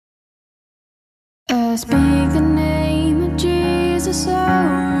I speak the name of Jesus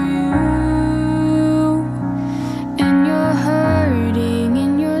over you. In your hurting,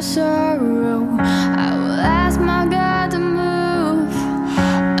 in your sorrow, I will ask my God to move.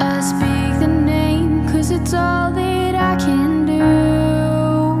 I speak the name 'cause it's all that I can do.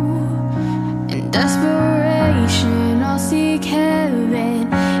 In desperation, I'll seek heaven,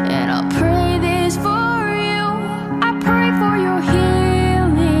 and I'll pray this for you. I pray for your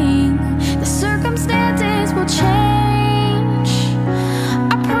healing. The circumstances will change.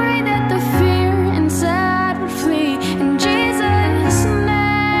 I pray that the fear inside would flee in Jesus'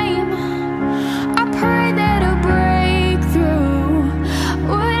 name. I pray that a breakthrough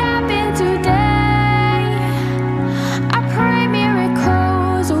would happen today. I pray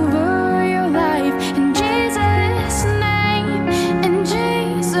miracles over your life in Jesus' name, in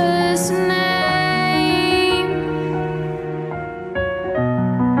Jesus' name.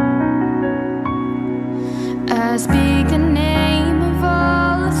 I speak the name of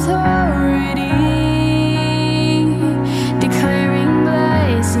all authority, declaring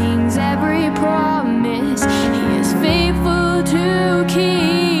blessings, every promise He is faithful to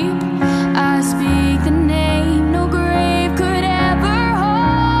keep. I speak the name no grave could ever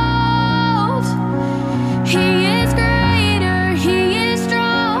hold. He is greater, He is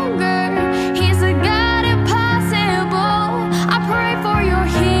stronger, He's the God impossible. I pray for your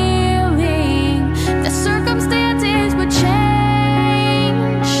healing. The circumstances would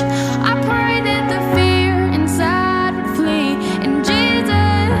change. I pray that the fear inside would flee in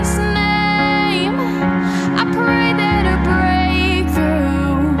Jesus' name. I pray that a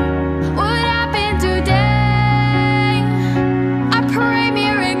breakthrough would happen today. I pray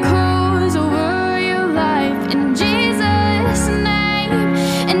miracles over your life in Jesus' name,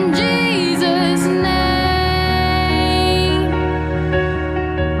 in Jesus' name.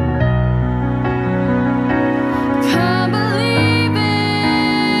 Come believe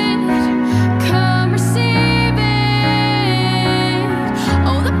it, come receive it.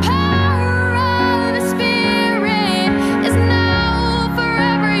 Oh, the power of the Spirit is now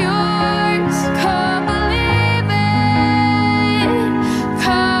forever yours. Come believe it,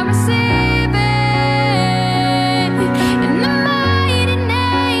 come receive it. In the mighty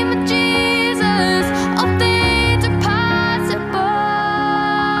name of Jesus, all things are possible.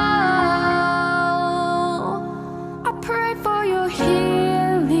 I pray for your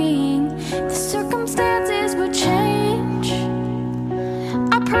healing. The circumstances would change.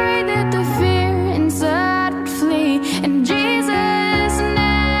 I pray that the fear inside would flee in Jesus'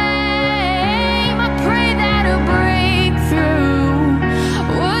 name. I pray that a breakthrough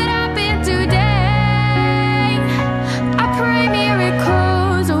would happen today. I pray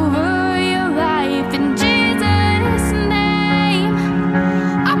miracles over your life in Jesus' name.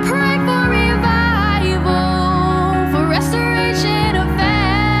 I pray for revival, for restoration of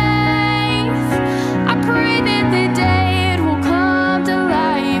faith. I pray that the dead will come to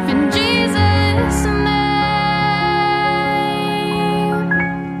life in Jesus' name,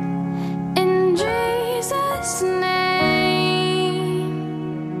 in Jesus' name.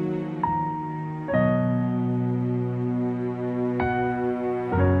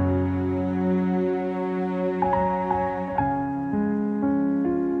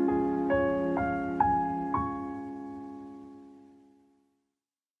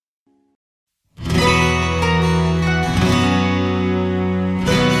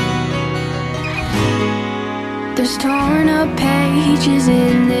 There's torn up pages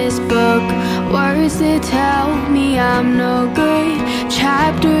in this book, words that tell me I'm no good,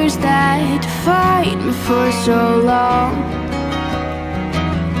 chapters that defied me for so long.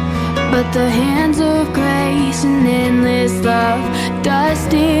 But the hands of grace and endless love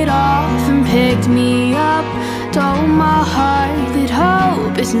dusted off and picked me up, told my heart that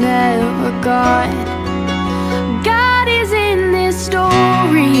hope is never gone. God is in this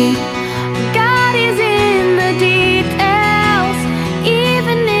story, God is in the details,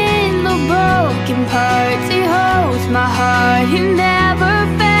 even in the broken parts. He holds my heart, He never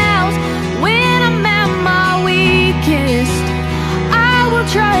fails. When I'm at my weakest, I will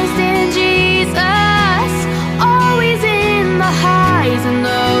trust in Jesus. Always in the highs and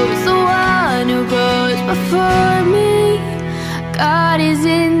lows, the one who goes before me. God is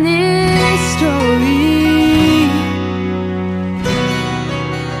in this story.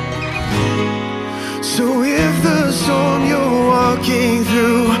 So if the storm you're walking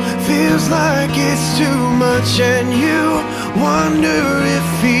through feels like it's too much and you wonder if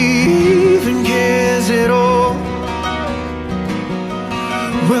He even cares at all,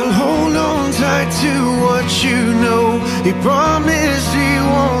 well, hold on tight to what you know. He promised He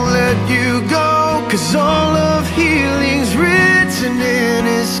won't let you go. 'cause all of healing's written in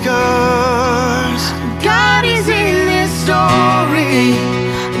his scars. God is in this story,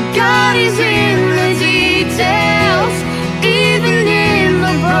 God is in the details. Even in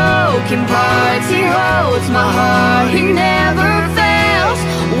the broken parts, he holds my heart, he never fails.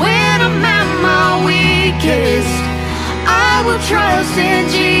 When I'm at my weakest, I will trust in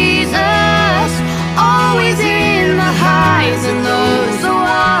Jesus. Always in the highs and lows, the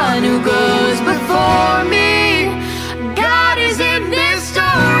one who goes before me. God is in this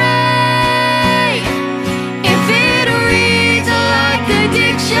story. If it reads like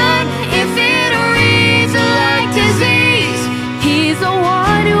addiction, if it reads like disease, he's the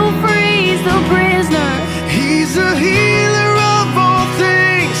one who frees the prisoner. He's the healer of all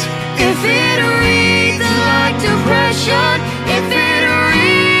things. If it reads like depression, if it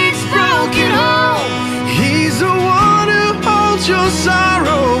reads broken home, he's the one who holds your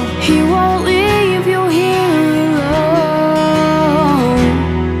sorrow. He won't leave you here alone.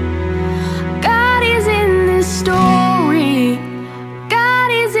 God is in this story, God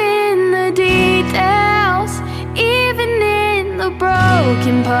is in the details. Even in the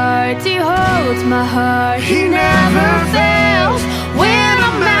broken parts, he holds my heart, he never fails. When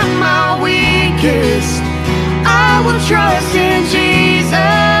I'm at my weakest, I will trust in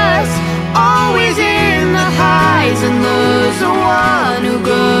Jesus. Always in the highs and lows, the one who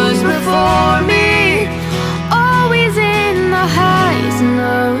goes before me. Always in the highs and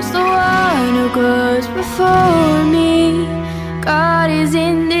lows, the one who goes before me. God is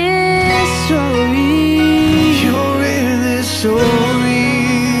in this story. You're in this story.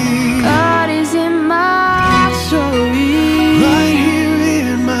 God is in my story. Right here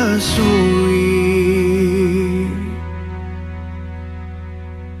in my story.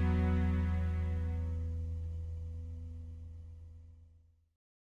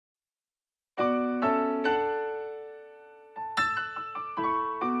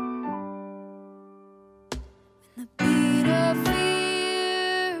 The beat of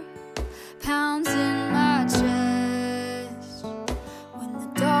fear pounds in my chest when the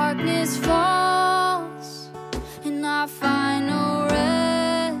darkness falls and I find no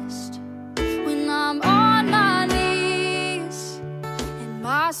rest. When I'm on my knees and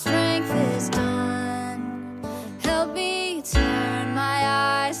my strength is done, help me turn my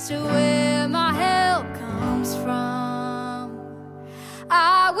eyes to where my help comes from.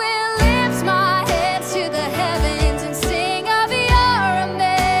 I will lift my head to the heavens and sing of your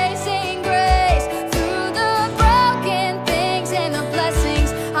amazing grace. Through the broken things and the blessings,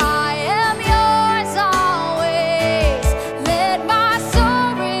 I am yours always. Let my soul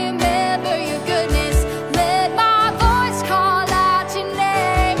remember your goodness. Let my voice call out your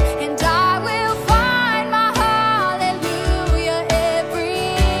name, and I will find my hallelujah every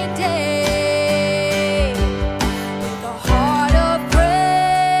day. With a heart of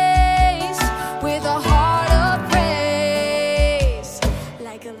praise, with a heart of praise,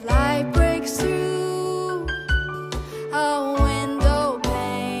 like a light breaks through a window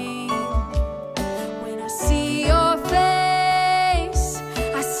pane. When I see your face,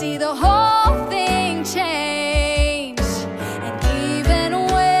 I see the whole thing change. And even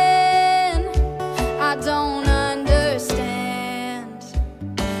when I don't understand,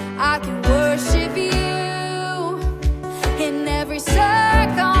 I can worship you in every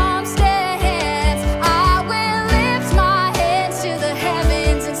circumstance. I will lift my hands to the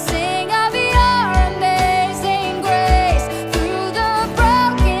heavens and sing of your amazing grace. Through the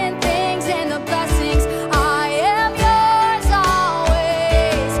broken things and the blessings, I am yours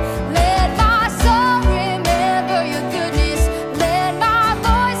always. Let my soul remember your goodness. Let my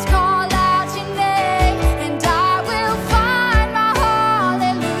voice call out your name, and I will find my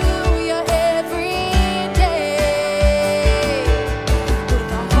hallelujah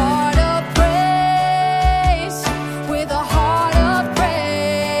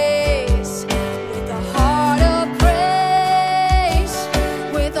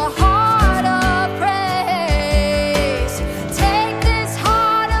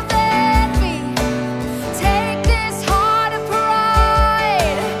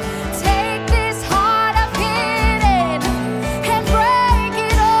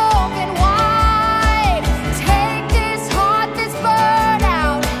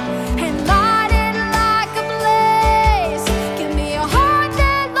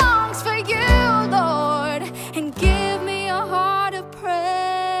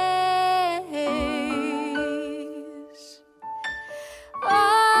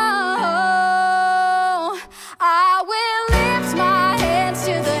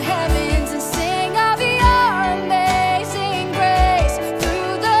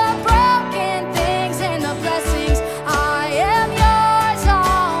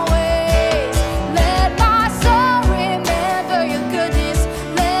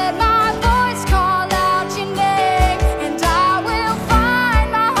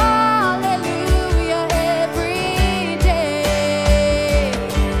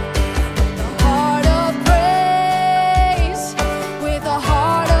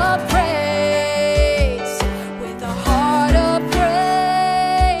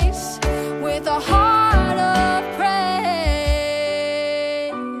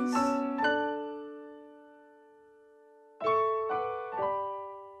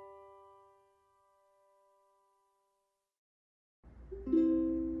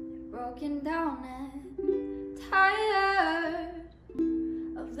broken down and tired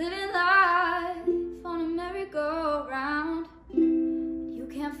of living life on a merry-go-round. You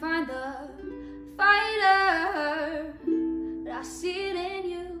can't find the fighter, but I see it in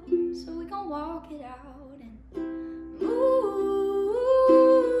you, so we gon' walk it out and move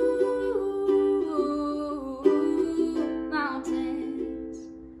mountains.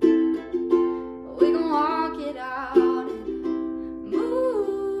 We gon' walk it out and move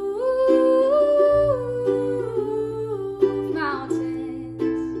mountains.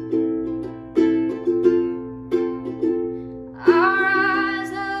 I'll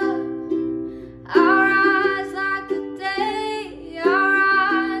rise up, I'll rise like the day. I'll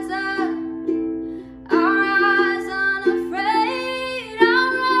rise up, I'll rise unafraid.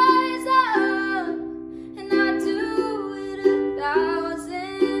 I'll rise up, and I'll do it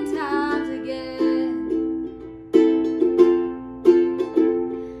 1,000 times again.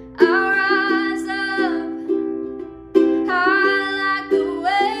 I'll rise up, high like the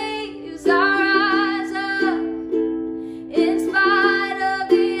waves. I'll rise up, in spite of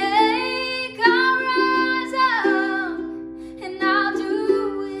the ache. I'll rise up, and I'll do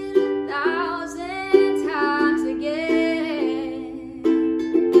it 1,000 times again.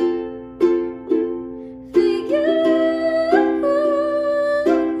 For you,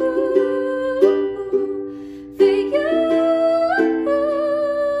 for you,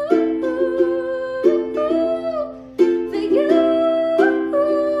 for you,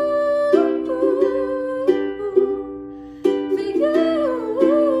 for you.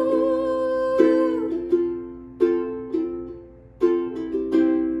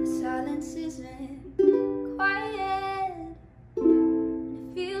 The silence isn't quiet, and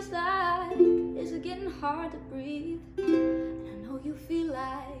it feels like it's getting hard to breathe. And I know you feel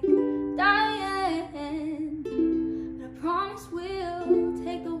like dying, but I promise we'll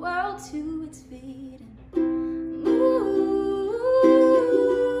take the world to its feet and move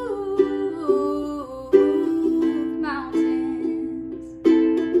mountains.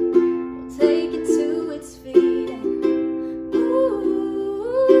 We'll take it to its feet and move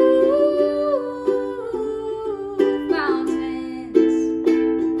mountains.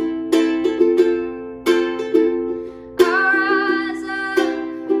 I'll rise up,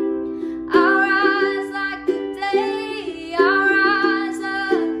 I'll rise like the day. I'll rise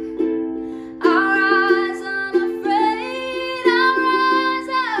up, I'll rise unafraid. I'll rise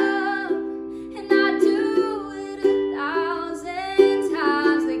up, and I'll do it 1,000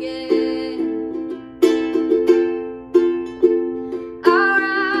 times again. I'll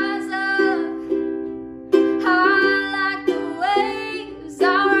rise up, high like the waves.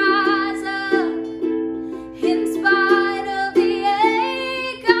 I'll rise up, in spite of the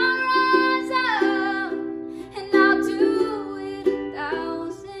ache. I'll rise up, and I'll do it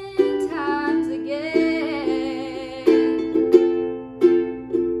 1,000 times again.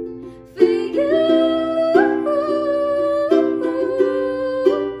 For you,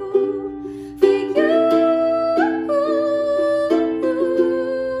 for you,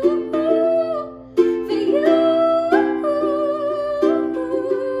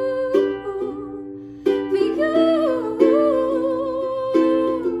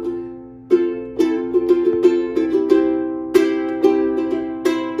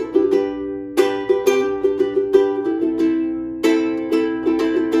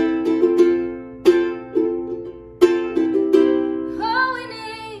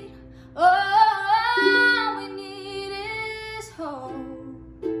 for all we need is hope,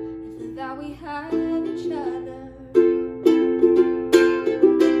 and for that we have each other.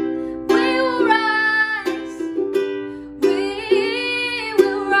 We will rise, we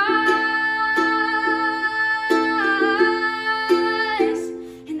will rise,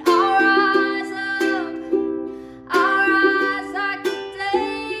 and I'll rise up, I'll rise like the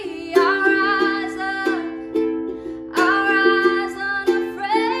day. I'll rise up, I'll rise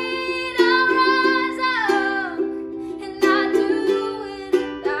unafraid. I'll rise up, and I'll do it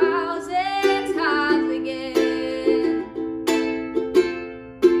 1,000 times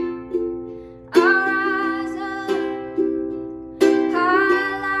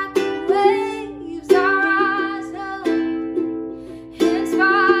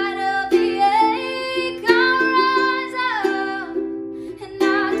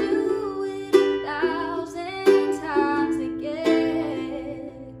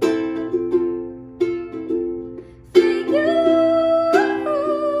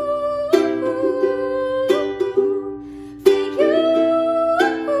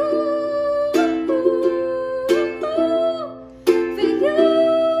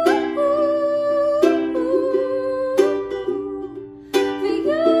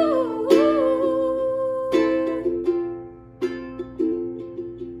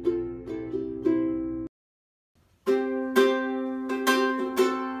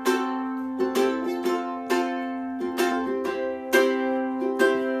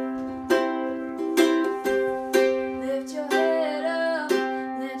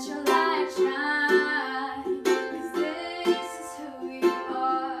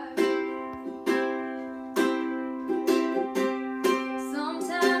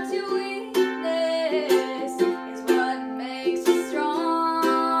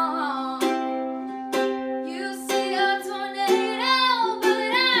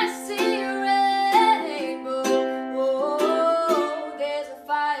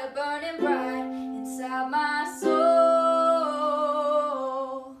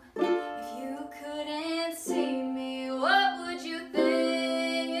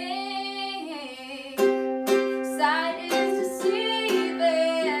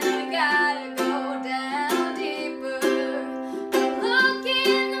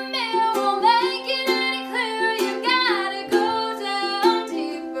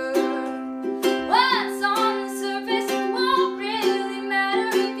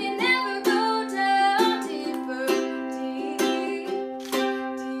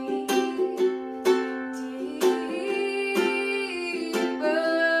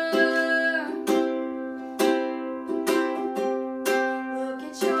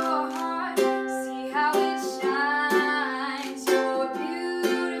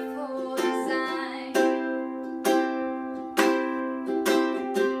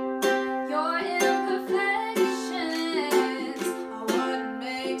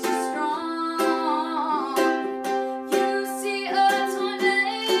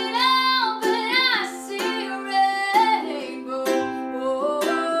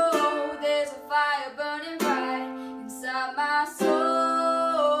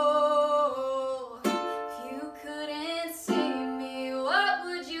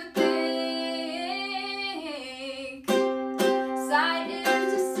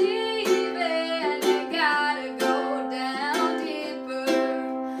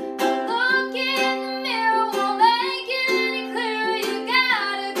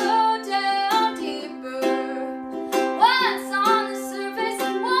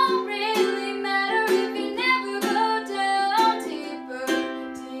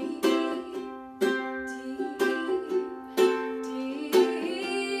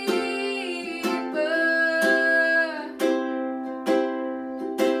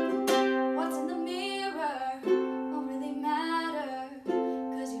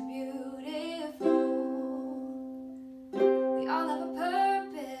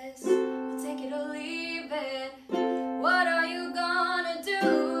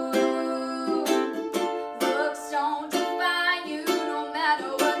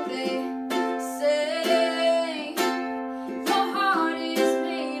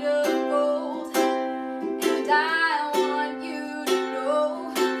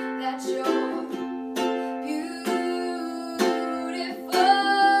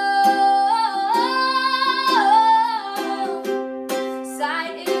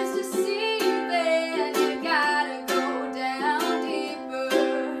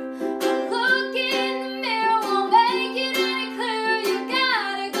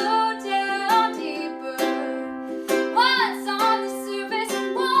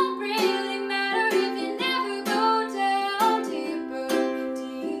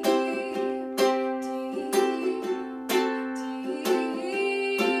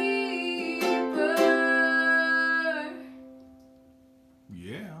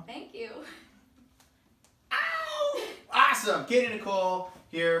Awesome. Katy Nichole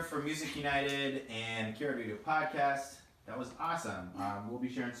here for Music United and Kira Radio Podcast. That was awesome. We'll be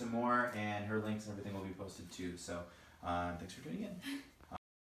sharing some more, and her links and everything will be posted too. So thanks for tuning in.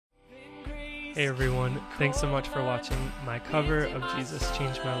 Hey everyone, thanks so much for watching my cover of Jesus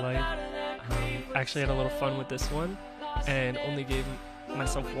Changed My Life. I actually had a little fun with this one and only gave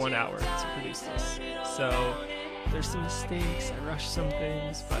myself 1 hour to produce this. So there's some mistakes, I rushed some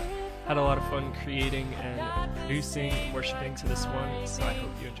things, but had a lot of fun creating and producing and worshiping to this one, so I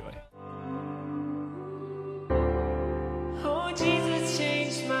hope you enjoy. Oh, Jesus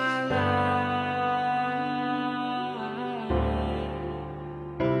changed my life.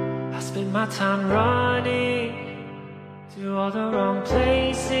 I spent my time running to all the wrong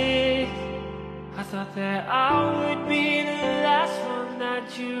places. I thought that I would be the last one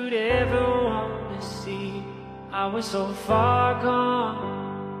that you'd ever want to see. I was so far gone,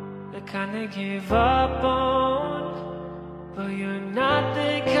 the kind to give up on. But you're not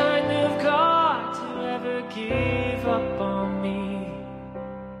the kind of God to ever give up on me.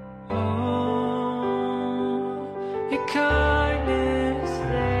 Oh, your kindness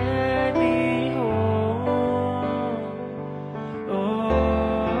led me home.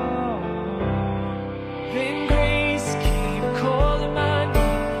 Oh, then grace came calling my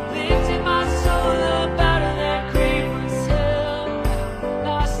name, lifted my soul up out of that grave was hell.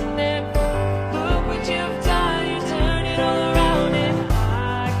 Lost in them, look what you've done, you turned it all around, and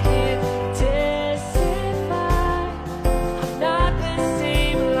I can testify I'm not the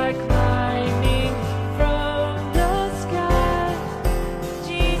same, like lightning from the sky.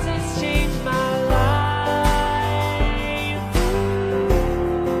 Jesus changed my life.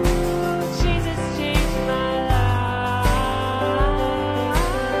 Jesus changed my life.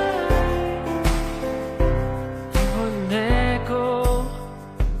 You wouldn't let go,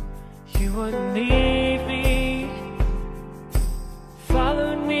 you wouldn't leave me,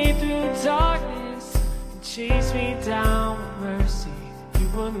 followed me through darkness and chased me down with mercy. You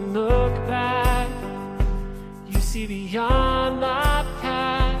wouldn't look back, you see beyond my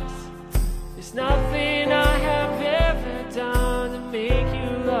past. There's nothing I have ever done to make you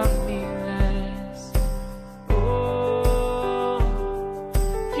love me less. Oh,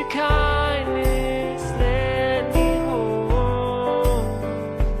 your kindness led me home.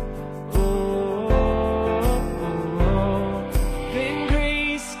 Oh, then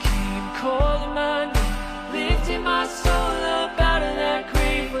grace came calling my name, lifted my soul up out of that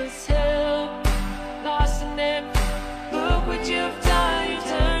grave was hell. Lost in them, look what you've done, you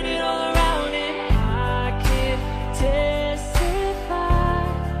turned it all around, and I can testify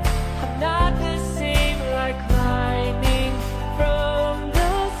I'm not the same, like lightning from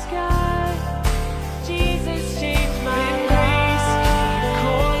the sky. Jesus changed my life.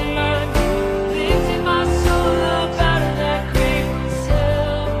 Calling my name, lifted my soul up out of that grave was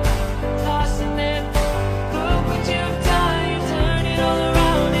hell. Lost in them, look what you've done, you turned it all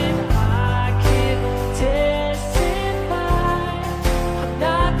around, and I can testify I'm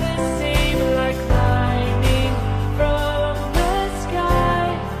not the same, like lightning from the sky.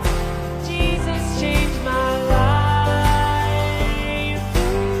 Jesus changed my life.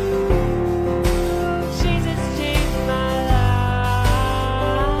 Jesus changed my life.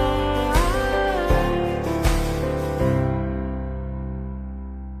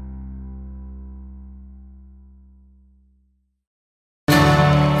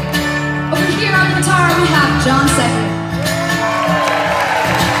 Over here on guitar we have John Secker.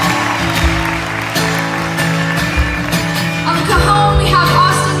 On the cajon we have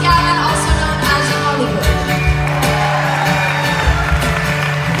Austin Gavin, also known as Hollywood.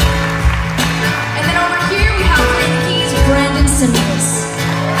 And then over here we have playing the keys Brandon Simmons.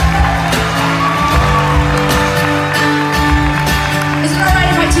 Is it alright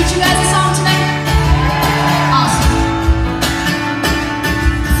if I teach you guys a song tonight? Awesome.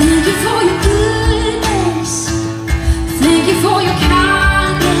 Thank you for your goodness. Thank you for your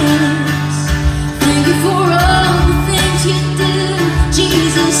kindness. Thank you for all the things you do.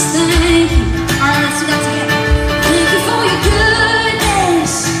 Jesus, thank you. Alright, let's do that together. Thank you for your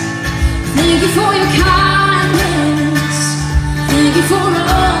goodness. Thank you for your kindness. Thank you for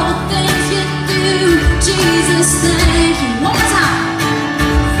all the things you do. Jesus, thank you. One more time.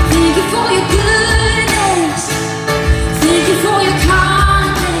 Thank you for your goodness. Thank you for your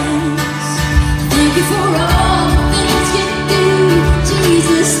kindness. Thank you for all the things you do.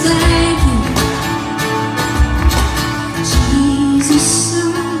 Jesus, thank you. Jesus,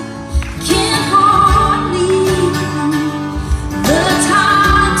 I can hardly count the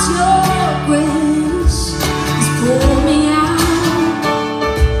times your grace has pulled me out.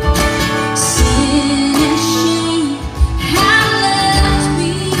 Sin and shame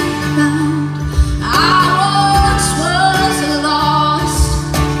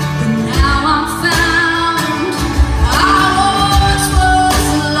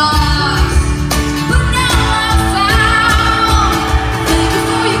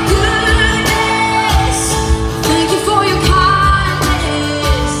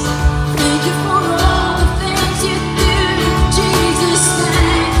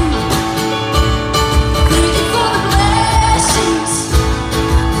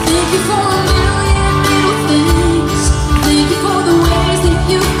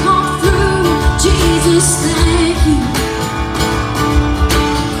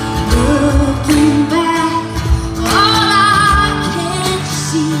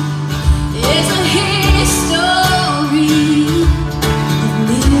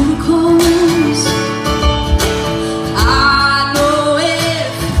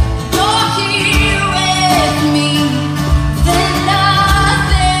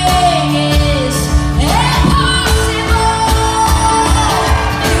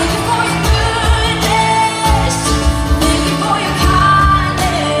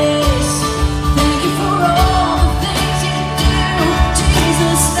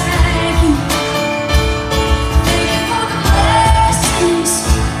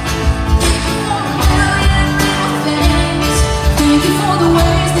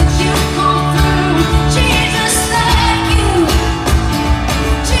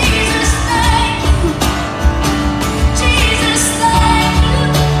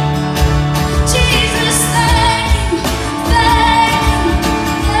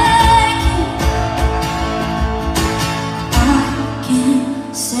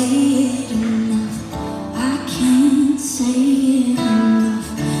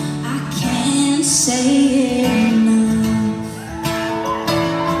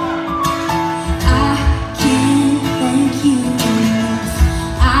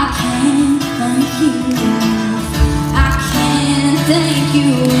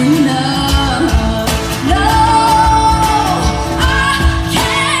enough. No, I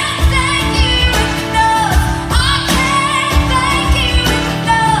can't thank you enough. I can't thank you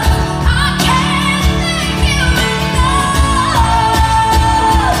enough. I can't thank you enough.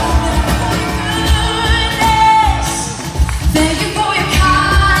 Thank you for your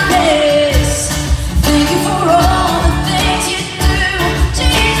kindness. Thank you for all the things you do.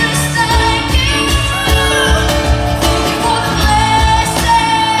 Jesus, thank you. Thank you for the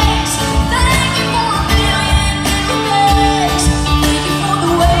blessings. Thank you for a million little things. Thank you for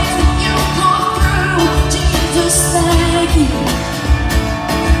the ways that you've gone through. Jesus, thank you.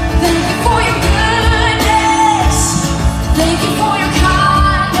 Thank you for your goodness. Thank you for your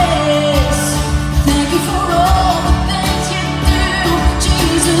kindness. Thank you for all the things you do.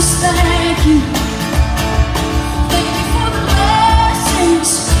 Jesus, thank you. Thank you for the blessings.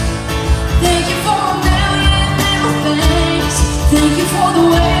 Thank you for a million little things. Thank you for the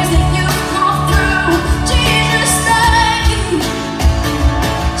ways that you've come through. Jesus, thank you.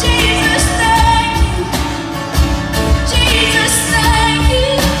 Jesus, thank you. Jesus, thank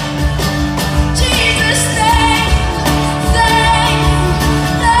you. Jesus, thank you. Thank you.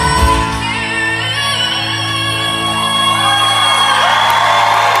 Thank you.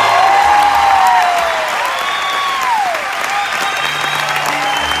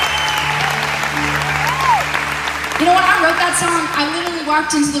 You know, when I wrote that song, I literally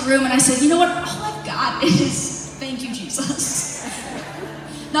walked into the room and I said, you know what? All I've got is thank you, Jesus.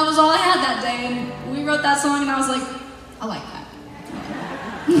 That was all I had that day. And we wrote that song and I was like, I like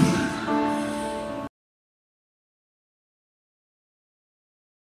that.